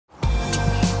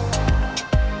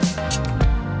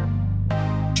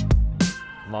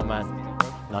Oh man,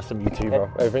 nice to meet you,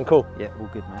 bro. Everything cool? Yeah, all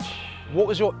good, man. What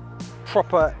was your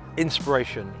proper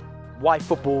inspiration? Why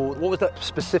football? What was that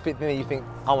specific thing that you think,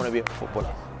 I want to be a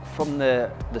footballer? From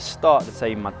the start, I'd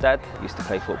say my dad used to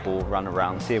play football, run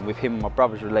around, seeing with him and my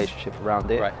brother's relationship around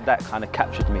it, Right. that kind of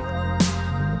captured me.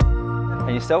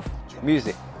 And yourself?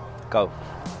 Music. Go.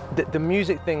 The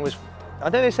music thing was, I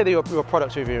know they say that you're a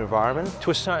product of your environment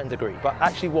to a certain degree, but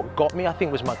actually what got me, I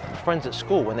think, was my friends at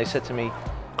school when they said to me,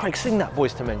 Craig, sing that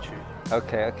Boys to Men tune.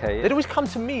 Okay, okay. Yeah. They'd always come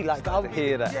to me like, I'll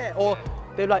hear that. Yeah, or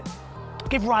they're like,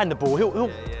 give Ryan the ball,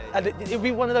 he'll and it'd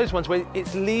be one of those ones where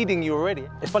it's leading you already.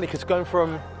 It's funny because going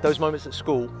from those moments at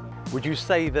school, would you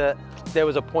say that there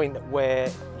was a point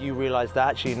where you realised that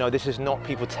actually, no, this is not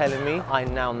people telling me, I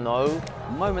now know?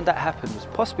 The moment that happened was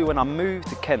possibly when I moved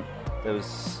to Kent. There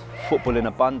was football in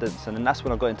abundance, and then that's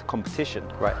when I got into competition.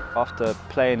 Right. After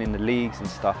playing in the leagues and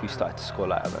stuff, you started to score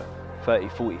like, I don't know, 30,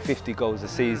 40, 50 goals a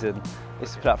season.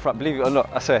 It's up front, believe it or not,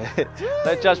 I swear.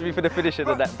 Don't judge me for the finishing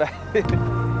of that.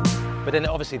 But then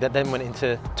obviously that then went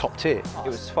into top tier. It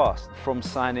was fast. From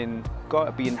signing,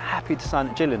 being happy to sign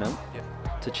at Gillingham,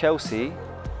 to Chelsea,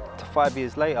 to 5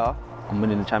 years later, I'm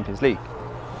winning the Champions League.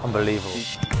 Unbelievable.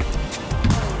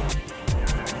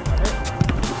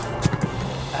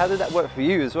 How did that work for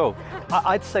you as well?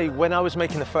 I'd say when I was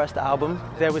making the first album,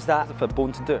 there was that. For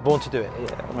Born to Do It? Born to Do It.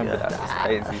 Yeah, I remember that.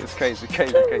 It's crazy, it's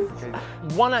crazy, crazy.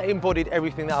 One, I embodied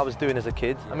everything that I was doing as a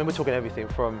kid. I mean, we're talking everything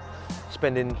from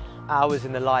spending hours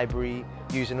in the library,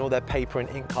 using all their paper and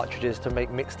ink cartridges to make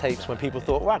mixtapes when people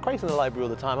thought, wow, Craig's in the library all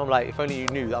the time. I'm like, if only you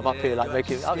knew that I'm up here like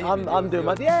making, I'm doing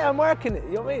my, I'm working it,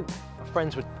 you know what I mean? My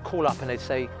friends would call up and they'd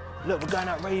say, look, we're going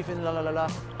out raving, la la la la.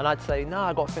 And I'd say, no,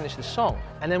 I got to finish this song.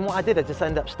 And then what I did, I just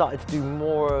ended up starting to do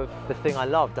more of the thing I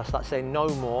loved. I started saying no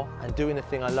more and doing the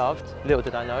thing I loved. Little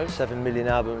did I know, 7 million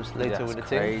albums later with the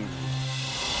team.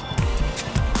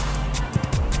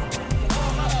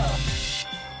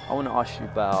 I want to ask you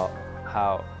about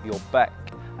how you're back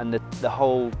and the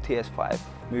whole TS5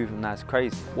 movement now is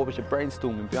crazy. What was your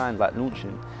brainstorming behind like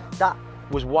launching? That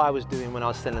was what I was doing when I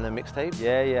was selling a mixtape.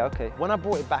 Yeah, yeah, okay. When I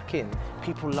brought it back in,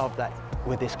 people love that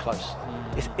we're this close.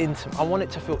 It's intimate. I want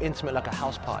it to feel intimate, like a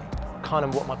house party. Kind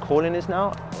of what my calling is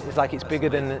now. It's like it's bigger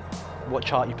than what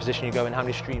chart you position you go and how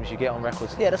many streams you get on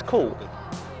records. Yeah, that's cool.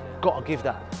 Gotta give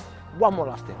that. One more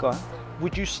last thing. Go on.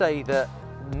 Would you say that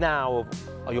now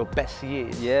are your best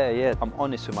years? Yeah, yeah. I'm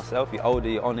honest with myself. You're older,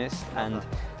 you're honest, and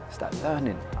it's that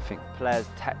learning. I think players'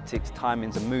 tactics,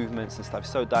 timings, and movements and stuff is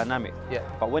so dynamic. Yeah.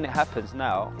 But when it happens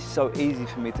now, it's so easy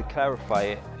for me to clarify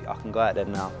it. I can go out there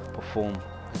now, perform,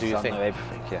 do your thing. I know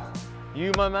everything. Yeah.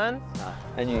 You, my man.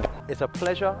 And you. It's a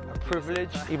pleasure, a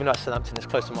privilege. Even though Southampton is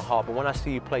close to my heart, but when I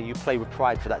see you play with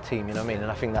pride for that team. You know what I mean?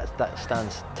 And I think that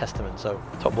stands testament. So,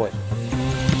 top boy.